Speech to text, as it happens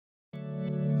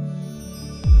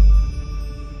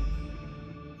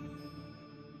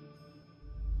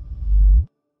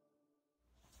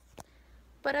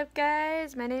What up,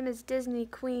 guys? My name is Disney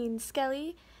Queen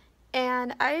Skelly,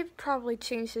 and I've probably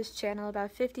changed this channel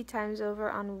about 50 times over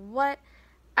on what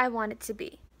I want it to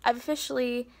be. I've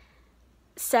officially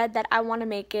said that I want to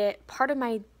make it part of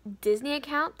my Disney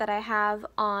account that I have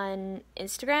on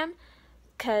Instagram,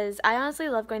 because I honestly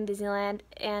love going to Disneyland,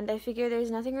 and I figure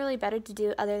there's nothing really better to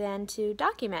do other than to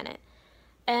document it.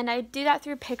 And I do that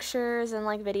through pictures and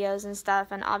like videos and stuff,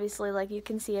 and obviously like you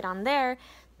can see it on there,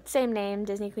 same name,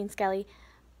 Disney Queen Skelly.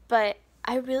 But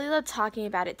I really love talking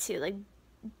about it too. Like,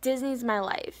 Disney's my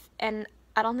life, and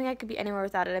I don't think I could be anywhere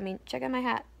without it. I mean, check out my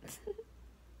hat.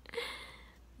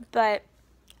 But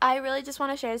I really just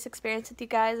want to share this experience with you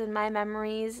guys and my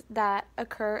memories that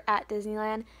occur at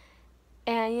Disneyland.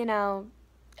 And, you know,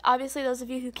 obviously those of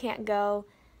you who can't go,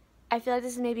 I feel like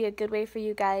this is maybe a good way for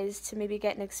you guys to maybe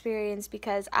get an experience,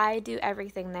 because I do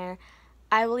everything there.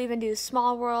 I will even do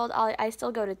Small World. I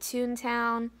still go to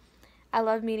Toontown. I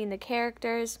love meeting the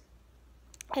characters.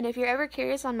 And if you're ever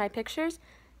curious on my pictures,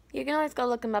 you can always go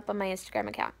look them up on my Instagram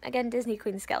account. Again, Disney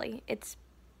Queen Skelly. It's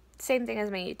the same thing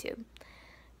as my YouTube.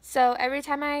 So every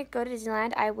time I go to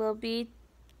Disneyland, I will be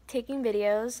taking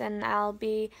videos, and I'll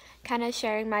be kind of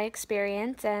sharing my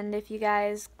experience. And if you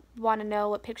guys want to know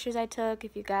what pictures I took,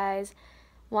 if you guys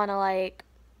want to like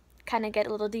kind of get a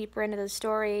little deeper into the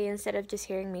story instead of just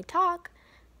hearing me talk,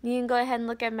 you can go ahead and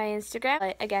look at my Instagram.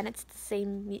 But again, it's the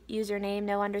same username,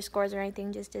 no underscores or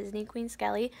anything, just Disney Queen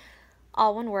Skelly,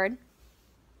 all one word.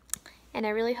 And I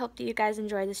really hope that you guys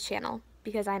enjoy this channel,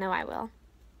 because I know I will.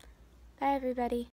 Bye, everybody.